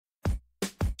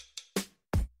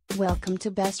Welcome to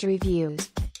Best Reviews.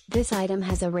 This item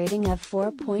has a rating of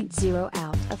 4.0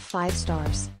 out of 5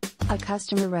 stars. A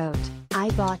customer wrote, "I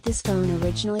bought this phone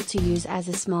originally to use as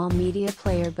a small media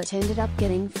player but ended up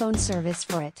getting phone service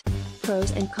for it.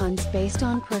 Pros and cons based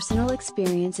on personal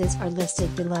experiences are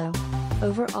listed below.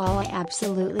 Overall, I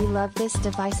absolutely love this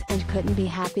device and couldn't be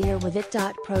happier with it.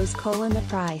 Pros: the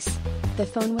price. The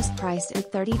phone was priced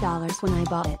at $30 when I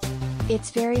bought it.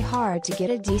 It's very hard to get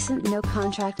a decent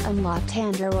no-contract unlocked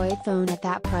Android phone at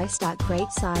that price.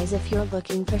 Great size if you're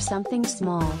looking for something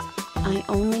small. I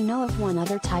only know of one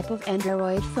other type of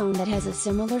Android phone that has a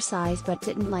similar size but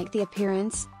didn't like the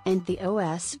appearance, and the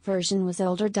OS version was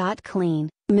older. Clean,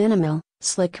 minimal,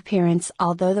 slick appearance.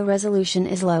 Although the resolution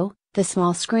is low, the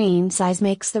small screen size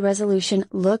makes the resolution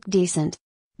look decent.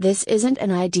 This isn't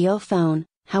an ideal phone,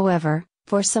 however,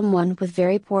 for someone with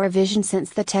very poor vision since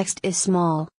the text is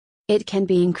small. It can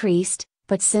be increased,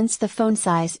 but since the phone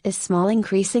size is small,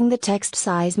 increasing the text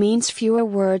size means fewer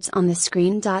words on the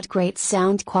screen. Great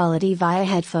sound quality via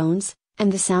headphones,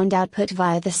 and the sound output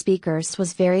via the speakers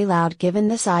was very loud given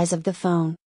the size of the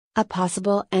phone. A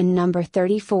possible and number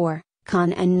 34,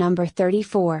 con and number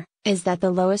 34, is that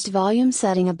the lowest volume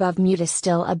setting above mute is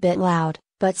still a bit loud,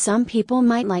 but some people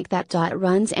might like that.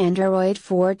 Runs Android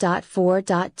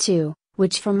 4.4.2,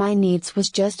 which for my needs was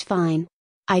just fine.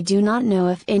 I do not know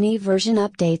if any version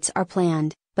updates are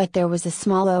planned, but there was a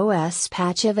small OS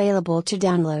patch available to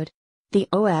download. The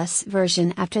OS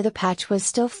version after the patch was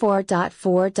still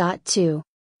 4.4.2.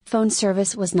 Phone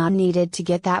service was not needed to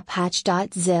get that patch.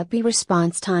 Zippy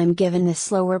response time given the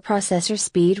slower processor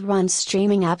speed. Runs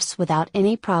streaming apps without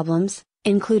any problems,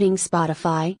 including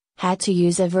Spotify. Had to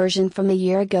use a version from a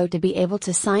year ago to be able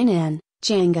to sign in,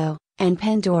 Django, and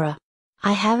Pandora.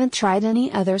 I haven't tried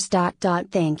any others.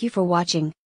 Thank you for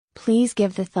watching. Please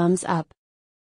give the thumbs up.